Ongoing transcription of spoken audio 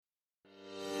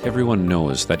Everyone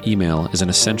knows that email is an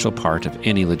essential part of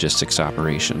any logistics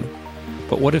operation.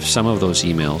 But what if some of those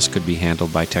emails could be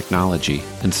handled by technology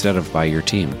instead of by your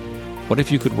team? What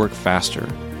if you could work faster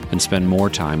and spend more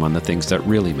time on the things that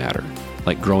really matter,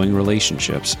 like growing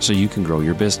relationships so you can grow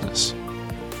your business?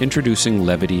 Introducing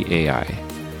Levity AI,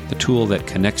 the tool that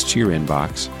connects to your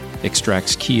inbox,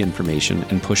 extracts key information,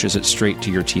 and pushes it straight to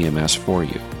your TMS for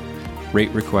you.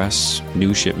 Rate requests,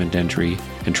 new shipment entry,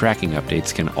 and tracking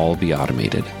updates can all be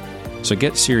automated. So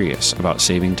get serious about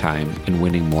saving time and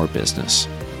winning more business.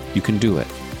 You can do it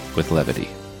with Levity.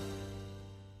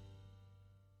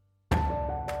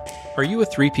 Are you a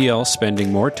 3PL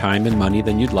spending more time and money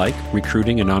than you'd like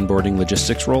recruiting and onboarding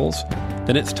logistics roles?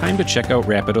 Then it's time to check out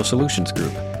Rapido Solutions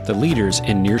Group, the leaders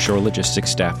in nearshore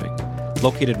logistics staffing.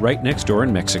 Located right next door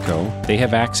in Mexico, they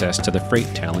have access to the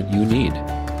freight talent you need.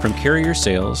 From carrier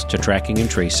sales to tracking and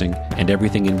tracing and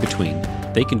everything in between,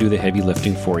 they can do the heavy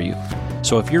lifting for you.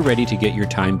 So if you're ready to get your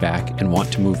time back and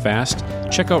want to move fast,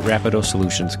 check out Rapido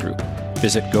Solutions Group.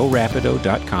 Visit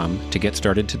gorapido.com to get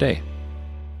started today.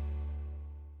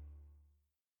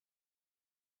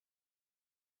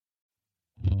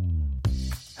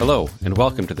 Hello, and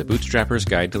welcome to the Bootstrapper's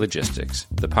Guide to Logistics,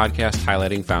 the podcast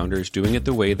highlighting founders doing it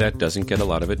the way that doesn't get a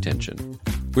lot of attention.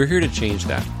 We're here to change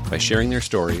that by sharing their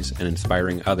stories and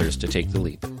inspiring others to take the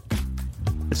leap.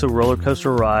 It's a roller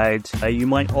coaster ride. You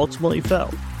might ultimately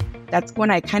fail. That's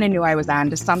when I kind of knew I was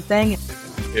onto something.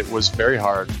 It was very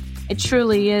hard. It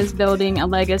truly is building a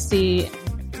legacy.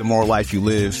 The more life you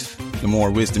live, the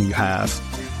more wisdom you have.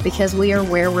 Because we are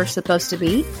where we're supposed to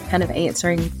be, kind of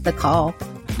answering the call.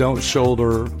 Don't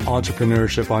shoulder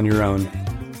entrepreneurship on your own.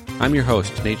 I'm your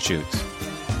host, Nate Schutz.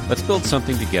 Let's build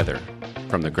something together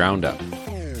from the ground up.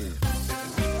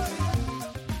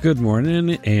 Good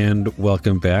morning and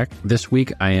welcome back. This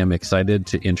week, I am excited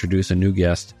to introduce a new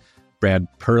guest, Brad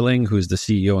Perling, who's the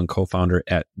CEO and co-founder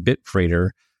at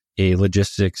Bitfreighter, a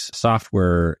logistics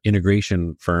software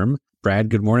integration firm. Brad,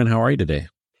 good morning. How are you today?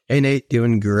 Hey, Nate,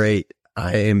 doing great.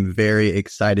 I am very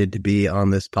excited to be on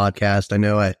this podcast. I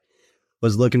know I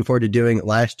was looking forward to doing it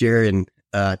last year and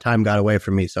time got away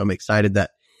from me. So I'm excited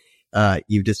that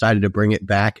you've decided to bring it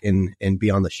back and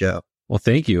be on the show. Well,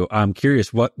 thank you. I'm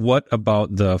curious, what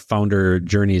about the founder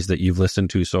journeys that you've listened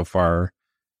to so far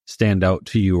stand out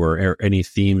to you, or any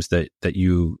themes that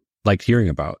you liked hearing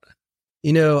about?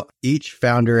 You know, each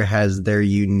founder has their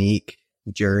unique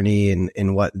journey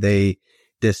and what they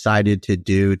decided to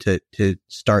do to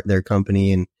start their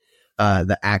company, and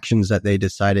the actions that they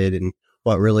decided and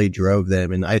what really drove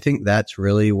them. And I think that's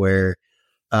really where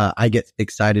I get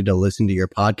excited to listen to your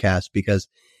podcast, because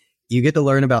you get to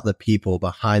learn about the people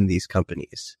behind these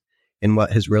companies and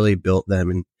what has really built them.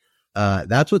 And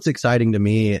that's what's exciting to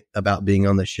me about being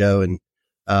on the show. And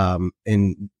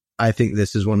I think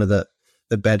this is one of the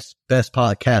best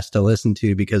podcasts to listen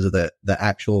to because of the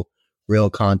actual real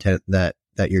content that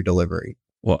you're delivering.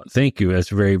 Well, thank you. That's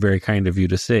very, very kind of you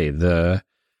to say. The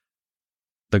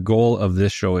goal of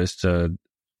this show is to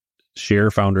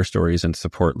share founder stories and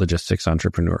support logistics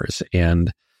entrepreneurs.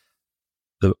 And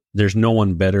there's no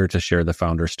one better to share the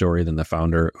founder story than the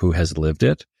founder who has lived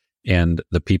it and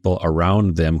the people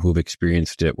around them who've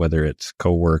experienced it, whether it's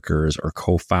coworkers or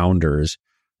co-founders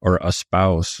or a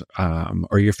spouse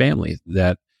or your family,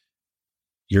 that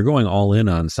you're going all in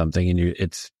on something, and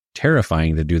it's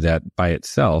terrifying to do that by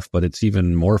itself, but it's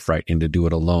even more frightening to do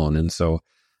it alone. And so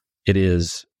it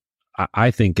is, I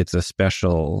think it's a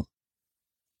special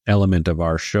element of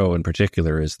our show in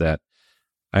particular, is that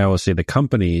I always say the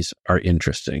companies are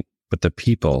interesting, but the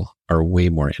people are way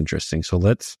more interesting. So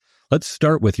let's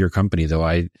start with your company,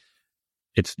 though.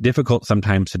 It's difficult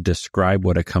sometimes to describe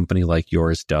what a company like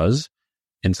yours does.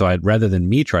 And so rather than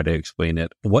me try to explain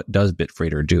it, what does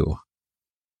Bitfreighter do?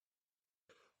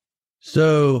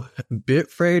 So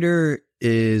Bitfreighter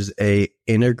is a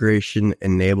integration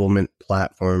enablement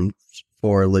platform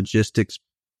for logistics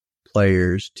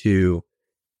players to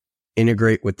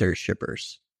integrate with their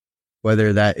shippers,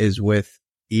 whether that is with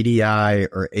EDI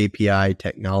or API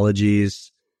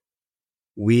technologies.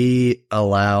 We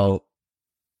allow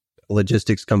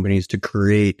logistics companies to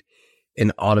create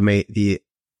and automate the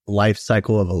life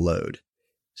cycle of a load.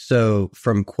 So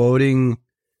from quoting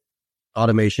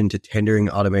automation to tendering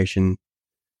automation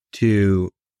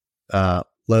to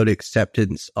load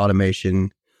acceptance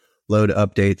automation, load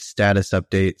updates, status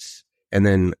updates, and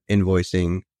then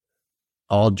invoicing,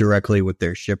 all directly with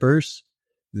their shippers.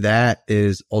 That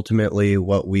is ultimately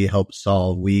what we help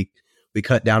solve. We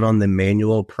cut down on the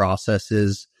manual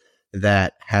processes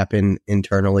that happen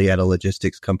internally at a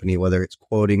logistics company, whether it's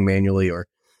quoting manually or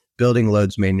building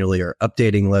loads manually or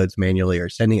updating loads manually or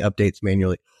sending updates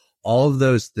manually. all of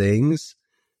those things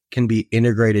can be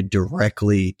integrated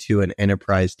directly to an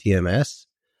enterprise TMS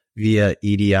via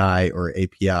EDI or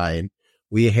API. And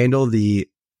we handle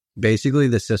basically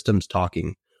the systems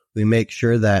talking. We make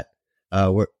sure that,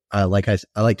 we're, like I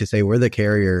like to say, we're the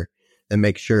carrier and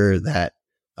make sure that,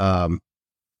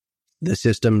 the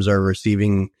systems are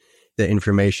receiving the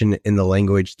information in the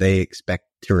language they expect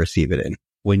to receive it in.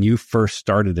 When you first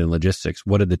started in logistics,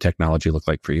 what did the technology look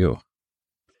like for you?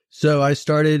 So I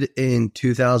started in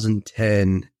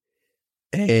 2010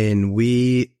 and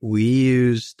we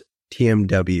used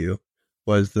TMW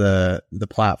was the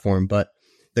platform, but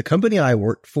the company I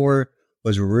worked for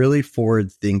was really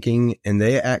forward thinking, and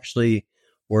they actually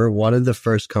were one of the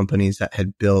first companies that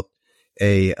had built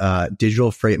a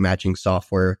digital freight matching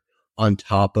software on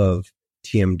top of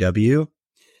TMW.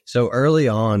 So early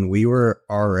on, we were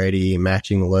already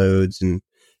matching loads and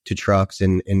to trucks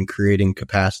and creating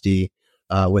capacity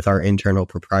with our internal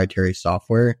proprietary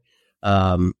software.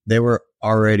 They were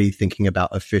already thinking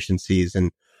about efficiencies,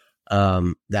 and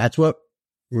that's what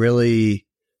really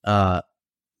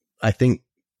I think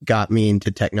got me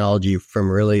into technology from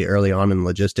really early on in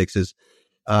logistics is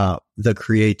the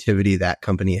creativity that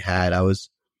company had. I was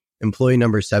employee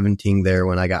number 17 there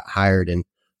when I got hired and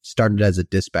started as a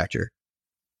dispatcher.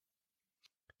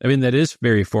 I mean, that is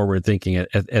very forward thinking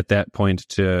at that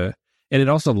point and it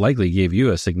also likely gave you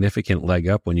a significant leg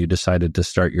up when you decided to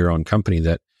start your own company,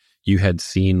 that you had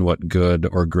seen what good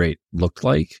or great looked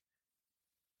like,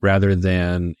 rather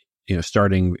than,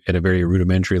 starting at a very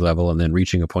rudimentary level and then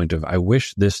reaching a point of, I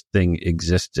wish this thing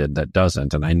existed that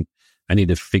doesn't, and I need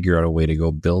to figure out a way to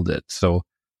go build it. So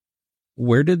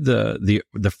where did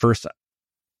the first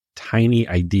tiny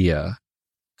idea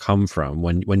come from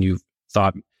when you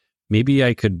thought, maybe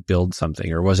I could build something?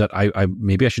 Or was it,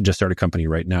 maybe I should just start a company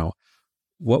right now?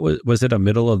 What was it a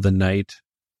middle of the night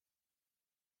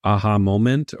aha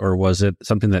moment, or was it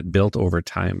something that built over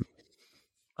time?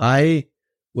 I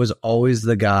was always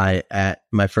the guy at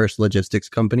my first logistics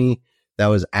company that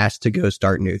was asked to go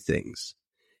start new things.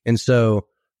 And so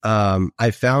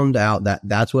I found out that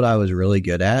that's what I was really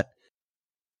good at.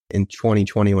 In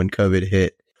 2020, when COVID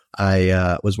hit,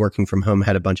 I was working from home,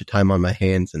 had a bunch of time on my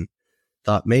hands, and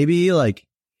thought maybe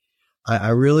I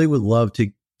really would love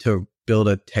to build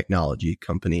a technology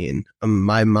company. And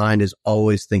my mind is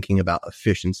always thinking about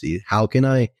efficiency. How can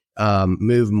I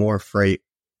move more freight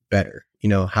better?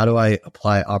 How do I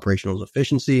apply operational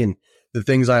efficiency? And the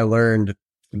things I learned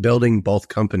building both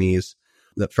companies,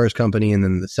 the first company and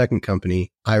then the second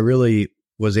company, I really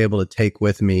was able to take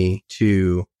with me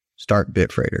to start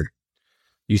Bitfreighter.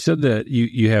 You said that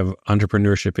you have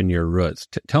entrepreneurship in your roots.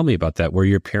 Tell me about that. Were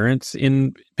your parents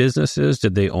in businesses?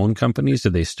 Did they own companies?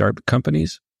 Did they start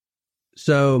companies?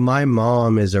 So my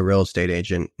mom is a real estate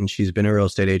agent, and she's been a real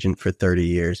estate agent for 30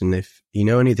 years. And if you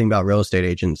know anything about real estate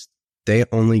agents, they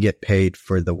only get paid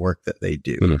for the work that they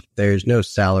do. Mm-hmm. There's no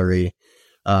salary.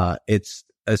 It's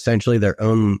essentially their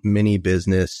own mini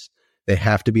business. They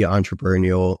have to be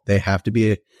entrepreneurial. They have to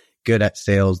be good at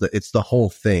sales. It's the whole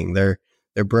thing. They're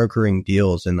brokering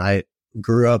deals. And I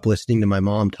grew up listening to my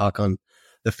mom talk on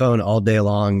the phone all day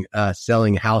long,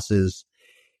 selling houses.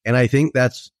 And I think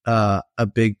that's a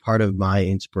big part of my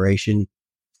inspiration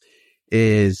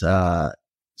is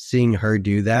seeing her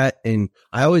do that. And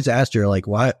I always asked her,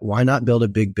 why not build a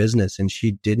big business? And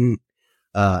she didn't,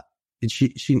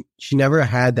 she never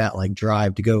had that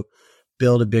drive to go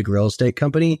build a big real estate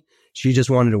company. She just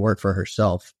wanted to work for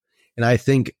herself. And I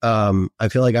think, I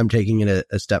feel like I'm taking it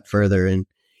a step further and,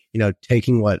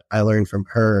 taking what I learned from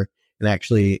her and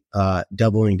actually,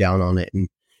 doubling down on it and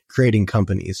creating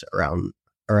companies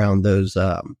around those,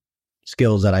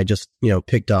 skills that I just,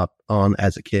 picked up on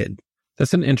as a kid.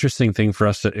 That's an interesting thing for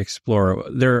us to explore.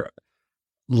 There are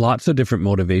lots of different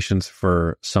motivations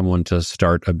for someone to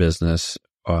start a business,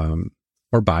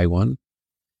 or buy one.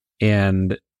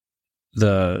 And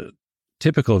the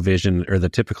typical vision or the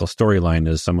typical storyline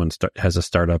is someone has a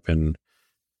startup in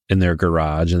their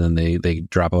garage, and then they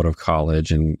drop out of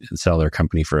college and sell their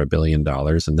company for $1 billion.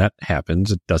 And that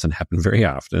happens. It doesn't happen very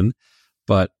often,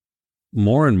 but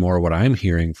more and more what I'm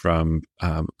hearing from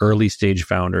early stage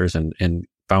founders and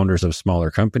founders of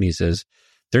smaller companies is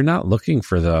they're not looking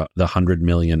for the $100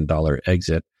 million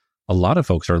exit. A lot of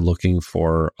folks are looking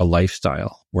for a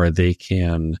lifestyle where they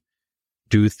can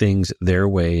do things their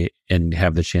way and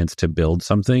have the chance to build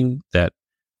something that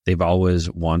they've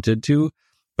always wanted to,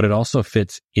 but it also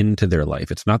fits into their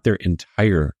life. It's not their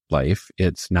entire life.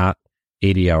 It's not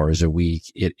 80 hours a week.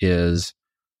 It is,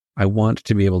 I want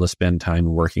to be able to spend time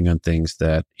working on things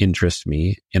that interest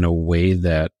me in a way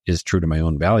that is true to my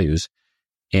own values.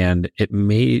 And it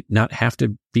may not have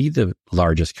to be the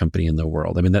largest company in the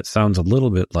world. I mean, that sounds a little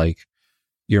bit like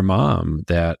your mom,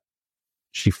 that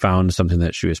she found something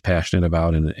that she was passionate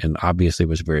about and obviously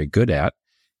was very good at.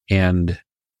 And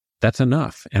that's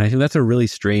enough. And I think that's a really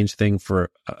strange thing for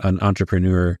an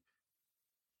entrepreneur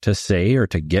to say or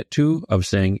to get to, of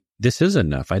saying, this is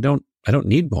enough. I don't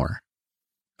need more.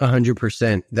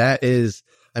 100%. That is,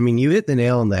 I mean, you hit the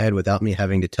nail on the head without me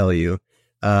having to tell you.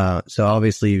 So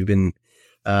obviously you've been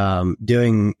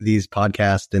doing these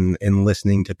podcasts and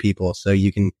listening to people, so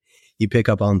you pick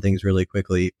up on things really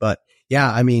quickly. But yeah,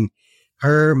 I mean,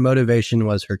 her motivation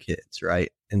was her kids,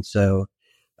 right? And so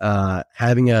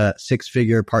having a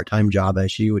 6-figure part-time job,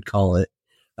 as she would call it,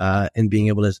 and being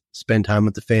able to spend time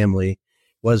with the family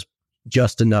was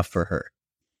just enough for her.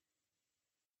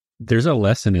 There's a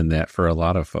lesson in that for a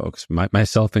lot of folks,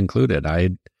 myself included.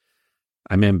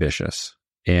 I'm ambitious,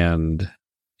 and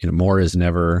more is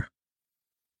never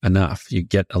enough. You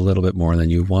get a little bit more than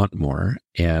you want more,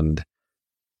 and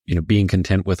being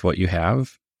content with what you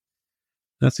have,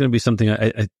 that's going to be something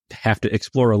I have to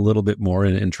explore a little bit more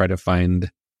and try to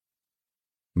find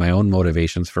my own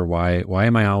motivations for why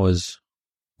am I always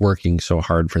working so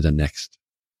hard for the next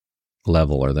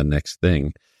level or the next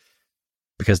thing,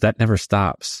 because that never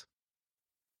stops.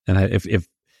 And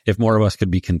if more of us could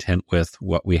be content with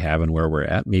what we have and where we're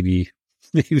at, maybe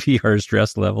our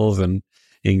stress levels and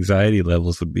anxiety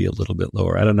levels would be a little bit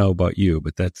lower. I don't know about you,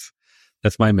 but that's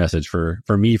my message for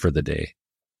me for the day.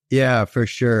 Yeah, for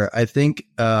sure. I think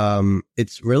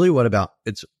it's really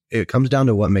it comes down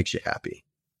to what makes you happy,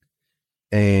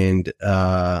 and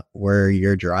where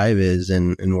your drive is,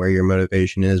 and where your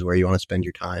motivation is, where you want to spend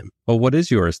your time. Well, what is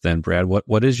yours then, Brad?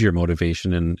 What is your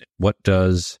motivation, and what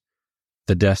does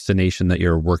the destination that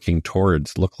you're working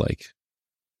towards look like?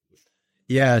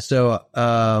 Yeah, so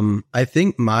I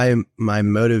think my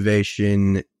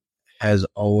motivation has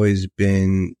always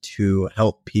been to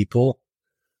help people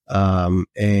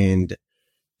and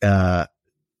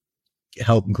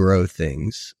help grow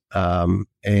things. And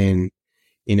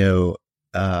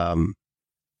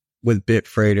with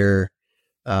Bitfreighter,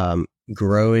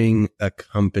 growing a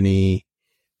company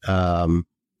and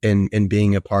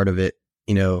being a part of it,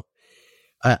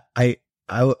 I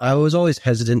was always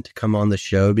hesitant to come on the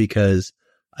show because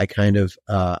I kind of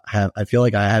I feel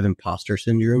like I have imposter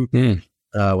syndrome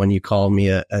when you call me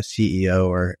a CEO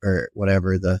or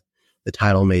whatever the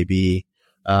title may be,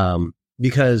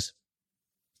 because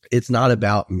it's not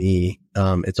about me.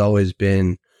 It's always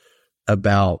been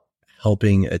about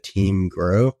helping a team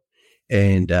grow.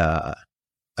 And I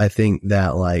think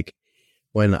that, like,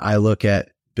 when I look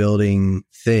at building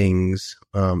things,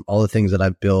 all the things that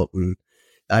I've built, and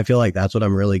I feel like that's what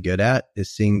I'm really good at, is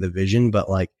seeing the vision. But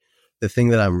like, the thing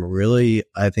that I'm really,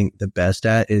 I think, the best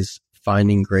at is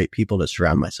finding great people to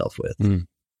surround myself with.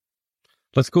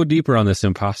 Let's go deeper on this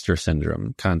imposter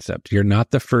syndrome concept. You're not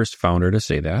the first founder to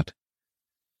say that.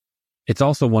 It's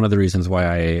also one of the reasons why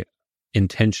I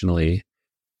intentionally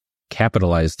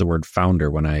capitalize the word founder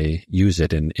when I use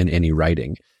it in any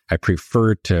writing. I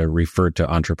prefer to refer to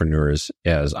entrepreneurs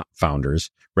as founders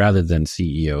rather than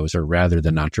CEOs or rather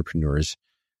than entrepreneurs,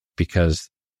 because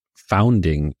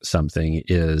founding something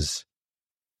is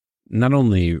not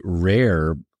only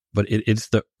rare, but it's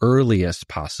the earliest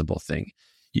possible thing.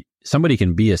 Somebody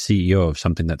can be a CEO of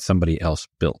something that somebody else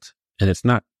built, and it's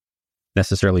not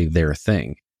necessarily their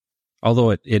thing,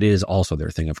 although it is also their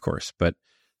thing, of course. But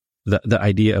the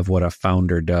idea of what a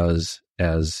founder does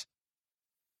as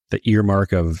the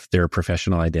earmark of their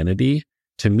professional identity,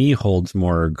 to me, holds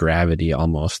more gravity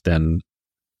almost than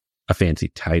a fancy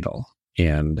title.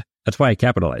 And that's why I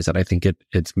capitalize it. I think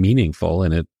it's meaningful,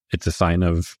 and it's a sign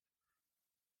of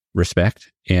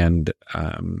respect. And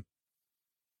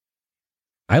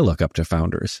I look up to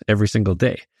founders every single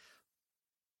day.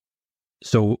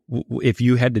 So if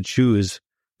you had to choose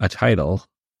a title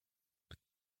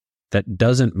that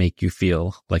doesn't make you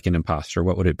feel like an imposter,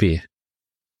 what would it be?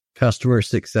 Customer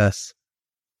success.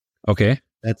 Okay.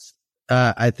 That's,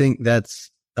 I think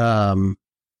that's, and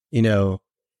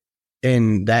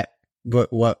that,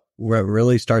 what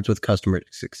really starts with customer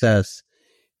success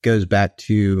goes back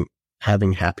to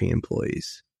having happy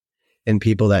employees and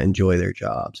people that enjoy their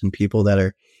jobs and people that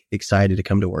are excited to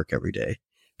come to work every day.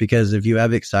 Because if you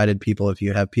have excited people, if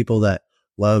you have people that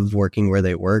love working where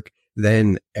they work,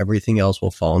 then everything else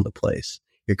will fall into place.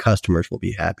 Your customers will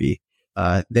be happy.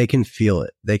 They can feel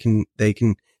it.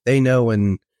 They know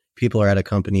when people are at a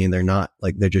company and they're not,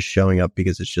 like, they're just showing up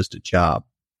because it's just a job.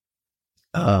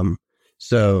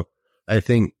 So I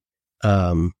think,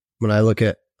 when I look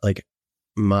at, like,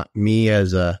 me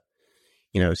as a,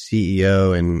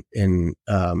 CEO and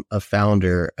a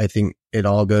founder, I think it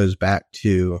all goes back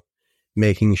to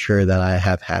making sure that I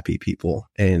have happy people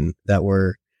and that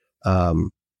we're,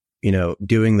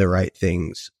 doing the right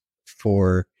things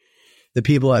for the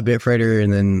people at Bitfreighter,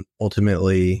 and then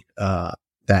ultimately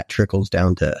that trickles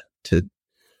down to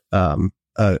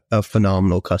a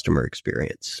phenomenal customer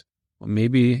experience. Well,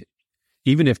 maybe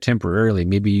even if temporarily,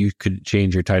 maybe you could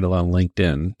change your title on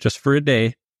LinkedIn just for a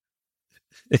day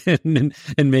and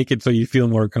make it so you feel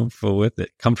more comfortable with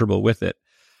it.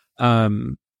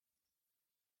 The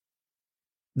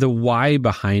why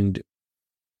behind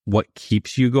what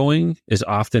keeps you going is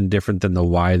often different than the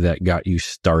why that got you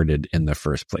started in the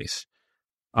first place.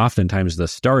 Oftentimes the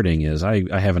starting is I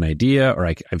have an idea, or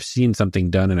I've seen something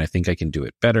done and I think I can do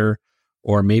it better.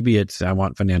 Or maybe it's I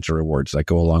want financial rewards that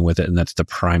go along with it, and that's the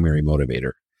primary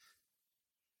motivator.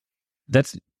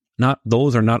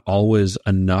 Those are not always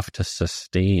enough to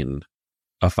sustain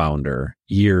a founder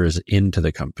years into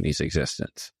the company's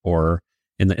existence or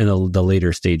in the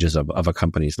later stages of a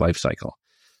company's life cycle.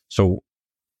 So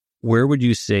where would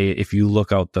you say, if you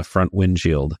look out the front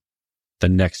windshield, the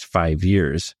next 5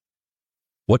 years,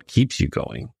 what keeps you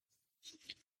going?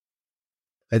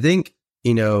 I think,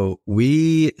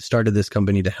 we started this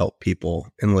company to help people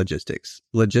in logistics.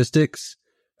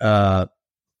 I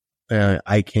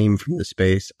came from the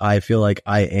space. I feel like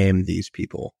I am these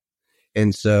people.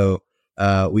 And so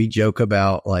we joke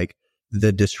about like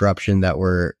the disruption that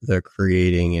they're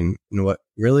creating and what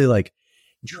really like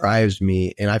drives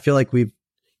me. And I feel like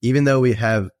even though we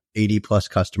have 80 plus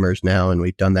customers now and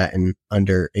we've done that in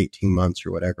under 18 months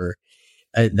or whatever,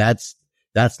 that's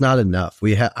not enough.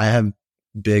 I have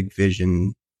big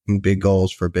vision and big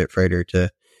goals for Bitfreighter to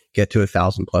get to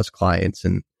 1,000 plus clients.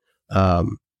 And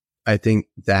I think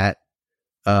that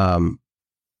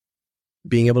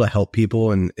being able to help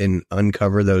people and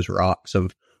uncover those rocks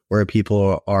of where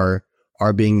people are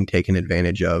being taken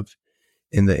advantage of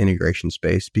in the integration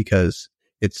space because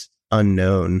it's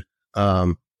unknown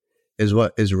is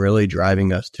what is really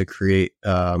driving us to create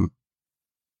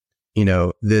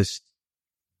this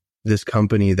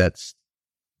company that's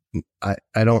I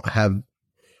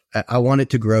want it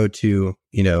to grow to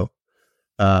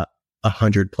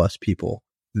 100 plus people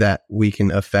that we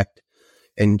can affect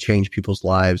and change people's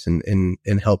lives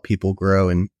and help people grow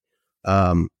and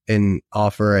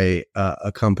offer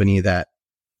a company that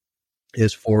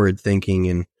is forward thinking.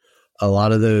 And a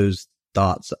lot of those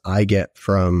thoughts I get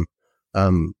from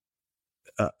one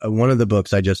of the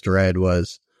books I just read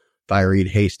was by Reed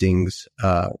Hastings,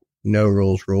 No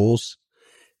Rules.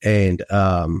 And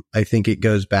I think it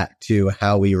goes back to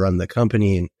how we run the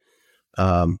company. And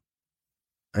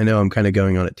I know I'm kind of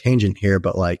going on a tangent here,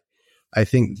 but like I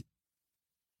think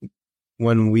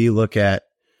when we look at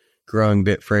growing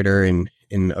Bitfreighter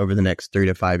in over the next 3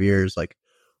 to 5 years, like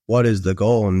what is the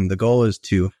goal? And the goal is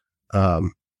to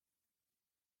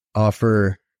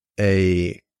offer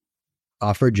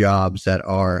jobs that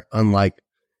are unlike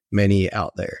many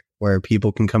out there, where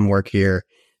people can come work here,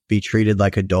 be treated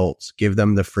like adults, give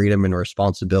them the freedom and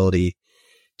responsibility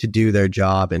to do their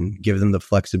job, and give them the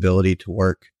flexibility to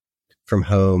work from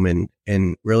home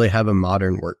and really have a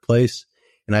modern workplace.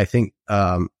 And I think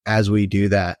as we do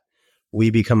that, we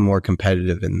become more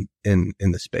competitive in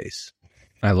the space.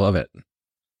 I love it.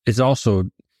 It's also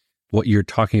what you're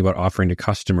talking about offering to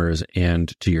customers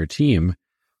and to your team.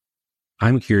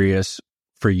 I'm curious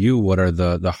for you, what are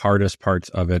the hardest parts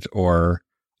of it or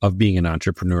of being an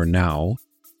entrepreneur now?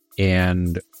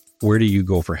 And where do you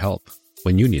go for help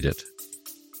when you need it?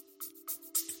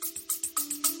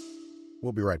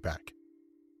 We'll be right back.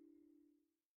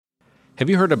 Have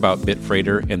you heard about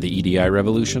Bitfreighter and the EDI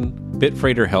revolution?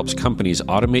 Bitfreighter helps companies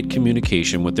automate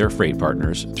communication with their freight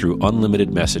partners through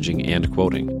unlimited messaging and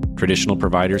quoting. Traditional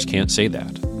providers can't say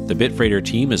that. The Bitfreighter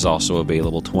team is also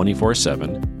available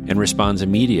 24/7 and responds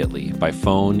immediately by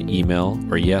phone, email,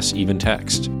 or yes, even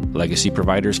text. Legacy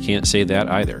providers can't say that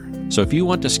either. So if you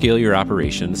want to scale your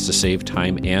operations to save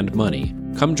time and money,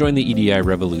 come join the EDI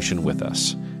revolution with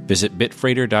us. Visit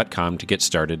bitfreighter.com to get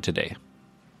started today.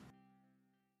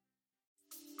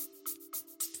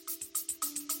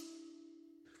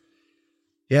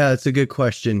 Yeah, that's a good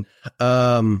question.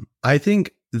 I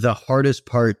think the hardest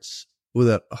part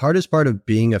of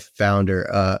being a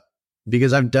founder,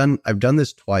 because I've done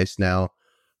this twice now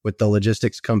with the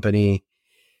logistics company,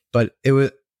 but it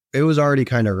was already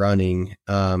kind of running.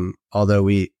 Although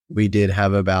we did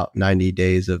have about 90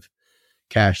 days of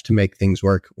cash to make things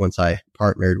work once I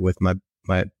partnered with my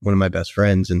one of my best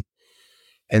friends, and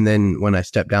then when I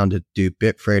stepped down to do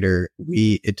Bitfreighter,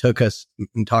 it took us,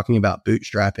 talking about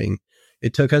bootstrapping,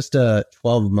 it took us to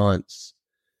 12 months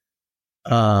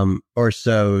or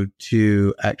so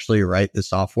to actually write the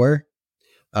software.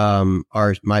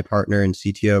 My partner and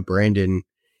CTO, Brandon,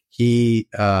 he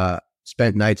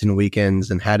spent nights and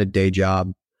weekends and had a day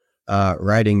job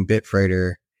writing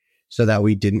Bitfreighter so that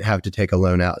we didn't have to take a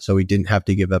loan out. So we didn't have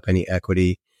to give up any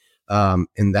equity.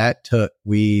 And that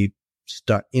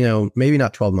maybe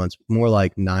not 12 months, more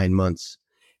like 9 months,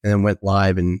 and then went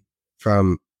live in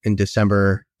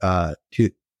December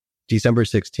 16th,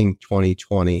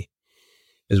 2020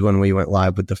 is when we went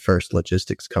live with the first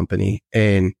logistics company.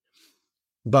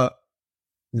 But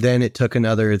then it took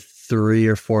another 3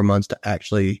 or 4 months to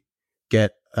actually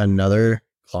get another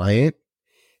client,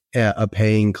 a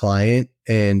paying client.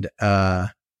 And, so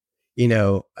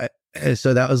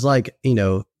that was like,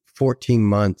 14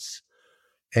 months,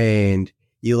 and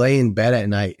you lay in bed at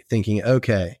night thinking,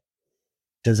 okay,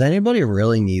 does anybody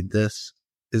really need this?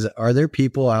 Are there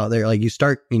people out there? Like you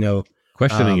start,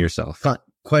 questioning yourself,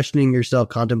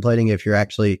 contemplating if you're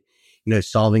actually,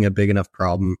 solving a big enough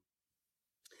problem.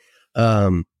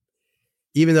 Even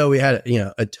though we had,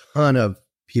 a ton of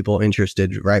people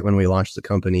interested right when we launched the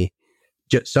company,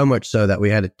 just so much so that we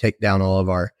had to take down all of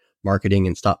our marketing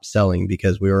and stop selling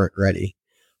because we weren't ready.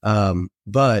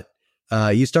 But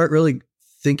you start really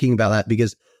thinking about that,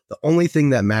 because the only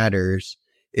thing that matters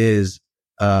is,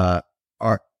 will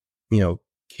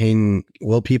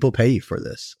people pay you for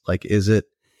this? Like, is it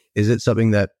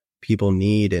something that people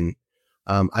need? And,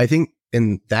 I think,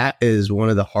 and that is one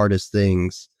of the hardest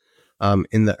things,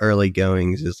 in the early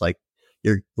goings, is like,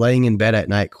 you're laying in bed at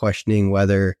night questioning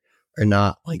whether or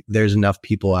not like there's enough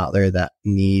people out there that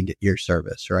need your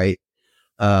service. Right.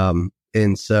 And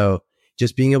so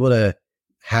just being able to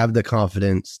have the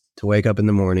confidence to wake up in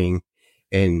the morning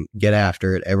and get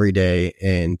after it every day.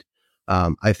 And,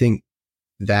 I think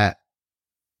that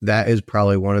is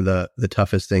probably one of the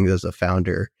toughest things as a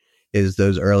founder, is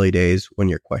those early days when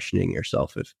you're questioning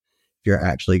yourself if you're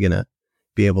actually going to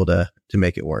be able to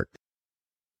make it work.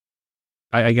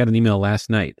 I got an email last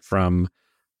night from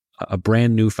a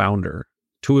brand new founder,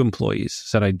 2 employees,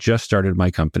 said, I just started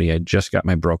my company. I just got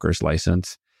my broker's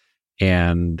license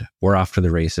and we're off to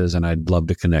the races, and I'd love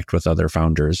to connect with other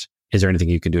founders. Is there anything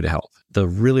you can do to help? The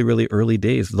really, really early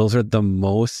days, those are the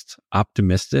most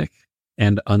optimistic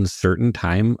and uncertain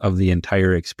time of the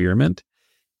entire experiment.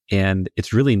 And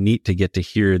it's really neat to get to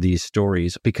hear these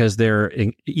stories, because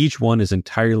each one is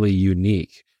entirely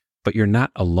unique, but you're not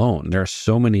alone. There are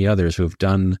so many others who have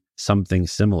done something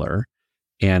similar.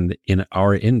 And in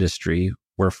our industry,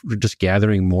 we're just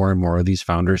gathering more and more of these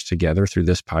founders together through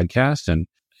this podcast and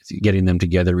getting them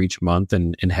together each month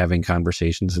and having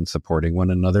conversations and supporting one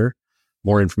another.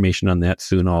 More information on that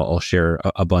soon. I'll share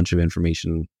a bunch of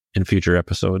information in future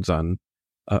episodes on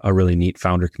a really neat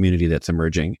founder community that's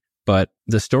emerging. But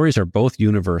the stories are both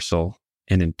universal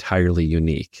and entirely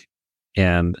unique.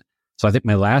 And so I think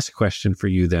my last question for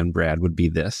you then, Brad, would be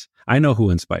this. I know who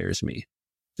inspires me.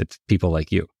 It's people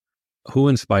like you. Who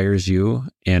inspires you,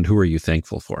 and who are you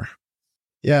thankful for?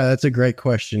 Yeah, that's a great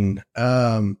question.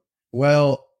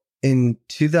 Well, in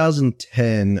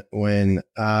 2010, when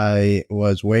I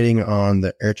was waiting on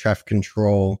the air traffic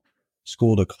control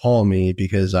school to call me,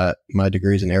 because my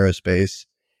degree is in aerospace,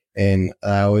 and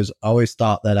I always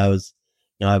thought that I was,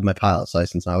 I have my pilot's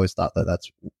license. I always thought that that's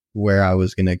where I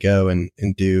was going to go and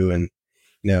do. And,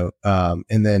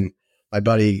 and then my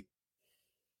buddy,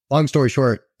 long story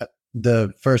short,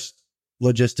 the first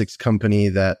logistics company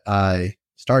that I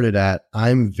started at,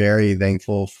 I'm very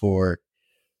thankful for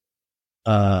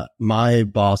my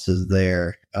bosses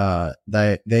there.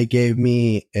 They gave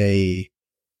me a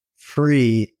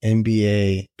free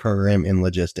MBA program in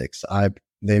logistics.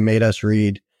 They made us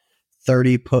read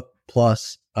 30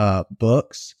 plus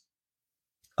books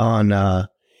on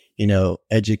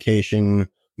education,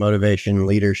 motivation,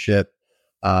 leadership,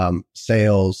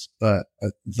 sales,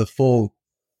 the full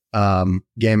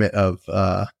gamut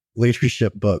of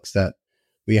leadership books that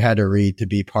we had to read to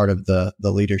be part of the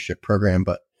leadership program.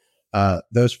 But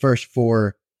those first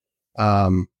 4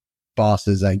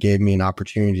 bosses that gave me an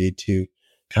opportunity to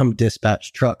come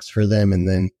dispatch trucks for them, and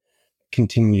then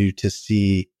continue to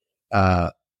see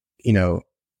where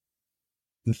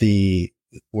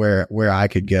I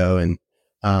could go, and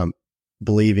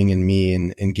believing in me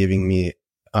and giving me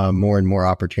more and more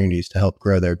opportunities to help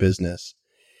grow their business.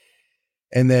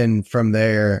 And then from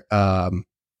there, partnering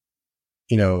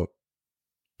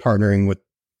with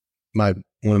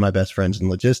one of my best friends in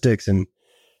logistics, and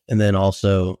then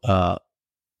also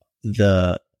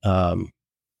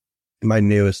my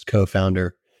newest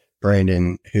co-founder,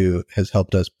 Brandon, who has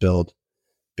helped us build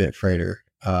Bitfreighter.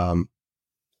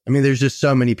 There's just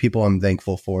so many people I'm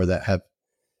thankful for that have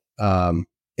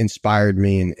inspired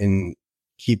me and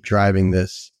keep driving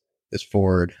this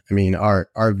forward. I mean,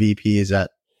 our VP is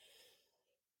at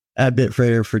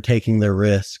Bitfreighter for taking the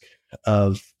risk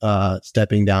of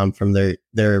stepping down from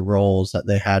their roles that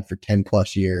they had for 10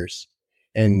 plus years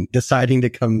and deciding to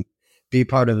come be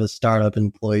part of a startup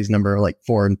employees number like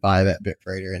 4 and 5 at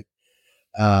Bitfreighter.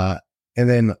 And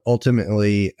then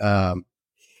ultimately,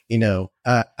 you know,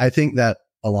 I think that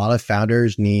a lot of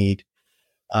founders need,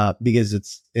 because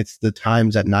it's the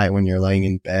times at night when you're laying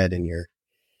in bed and you're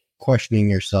questioning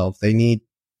yourself, they need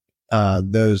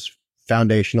those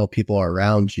foundational people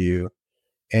around you.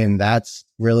 And that's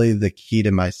really the key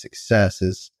to my success,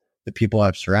 is the people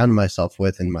I've surrounded myself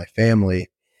with and my family,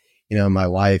 you know, my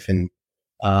wife and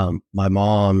my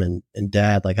mom and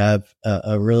dad. Like, I have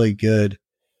a really good,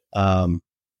 you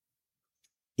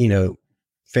know,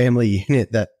 family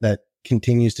unit that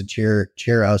continues to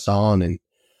cheer us on. And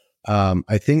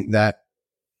I think that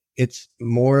it's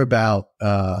more about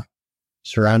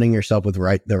surrounding yourself with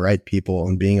the right people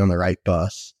and being on the right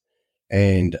bus.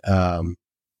 And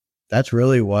that's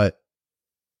really what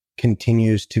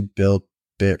continues to build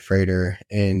Bitfreighter.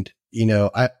 And, you know,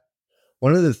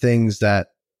 one of the things that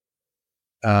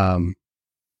I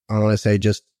want to say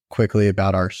just quickly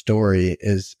about our story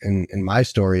is, and my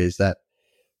story is, that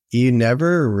you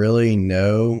never really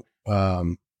know,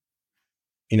 you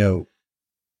know,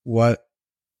 what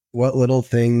little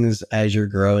things as you're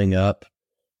growing up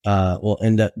will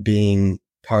end up being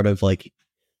part of like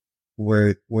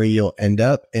where you'll end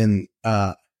up. And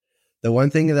the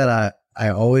one thing that I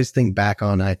always think back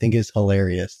on, I think is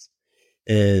hilarious,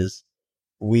 is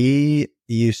we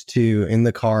used to, in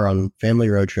the car on family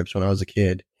road trips when I was a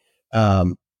kid,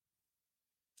 to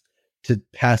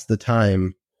pass the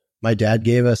time, my dad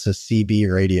gave us a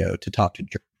CB radio to talk to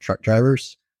truck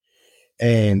drivers.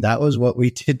 And that was what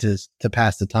we did to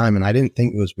pass the time. And I didn't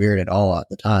think it was weird at all at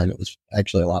the time. It was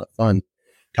actually a lot of fun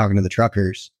talking to the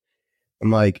truckers. I'm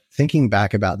like, thinking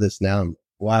back about this now,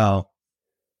 wow,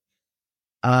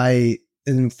 that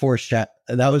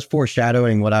was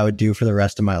foreshadowing what I would do for the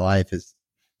rest of my life, is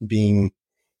being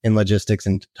in logistics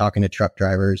and talking to truck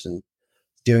drivers and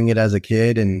doing it as a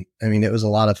kid. And I mean, it was a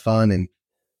lot of fun. And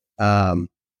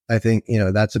I think, you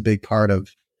know, that's a big part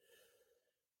of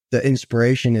the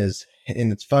inspiration is,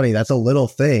 and it's funny, that's a little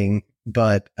thing,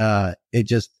 but it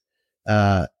just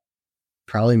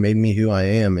probably made me who I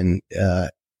am. And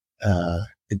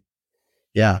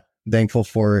thankful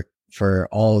for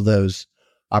all of those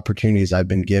opportunities I've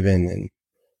been given. And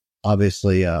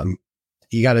obviously,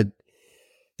 you got to, at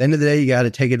the end of the day, you got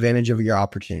to take advantage of your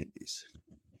opportunities.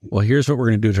 Well, here's what we're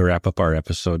going to do to wrap up our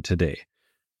episode today.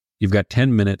 You've got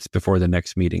 10 minutes before the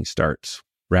next meeting starts.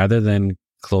 Rather than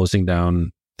closing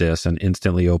down this and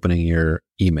instantly opening your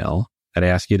email, I'd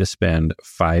ask you to spend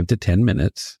 5 to 10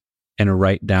 minutes and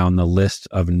write down the list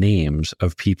of names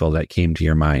of people that came to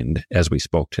your mind as we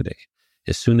spoke today.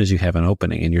 As soon as you have an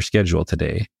opening in your schedule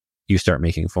today, you start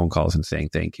making phone calls and saying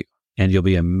thank you. And you'll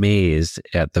be amazed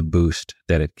at the boost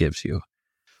that it gives you.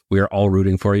 We are all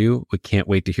rooting for you. We can't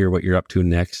wait to hear what you're up to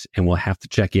next. And we'll have to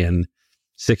check in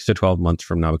 6 to 12 months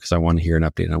from now, because I want to hear an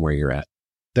update on where you're at.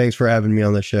 Thanks for having me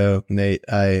on the show, Nate.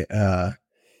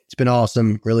 It's been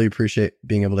awesome. Really appreciate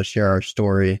being able to share our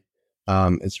story.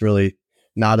 It's really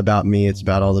not about me. It's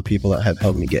about all the people that have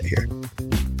helped me get here.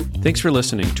 Thanks for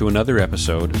listening to another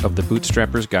episode of The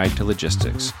Bootstrapper's Guide to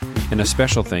Logistics. And a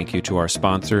special thank you to our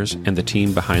sponsors and the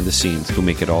team behind the scenes who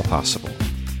make it all possible.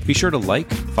 Be sure to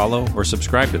like, follow, or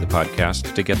subscribe to the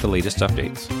podcast to get the latest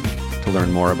updates. To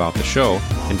learn more about the show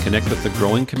and connect with the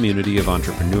growing community of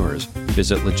entrepreneurs,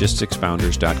 visit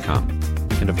logisticsfounders.com.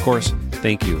 And of course,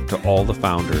 thank you to all the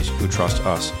founders who trust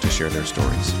us to share their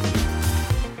stories.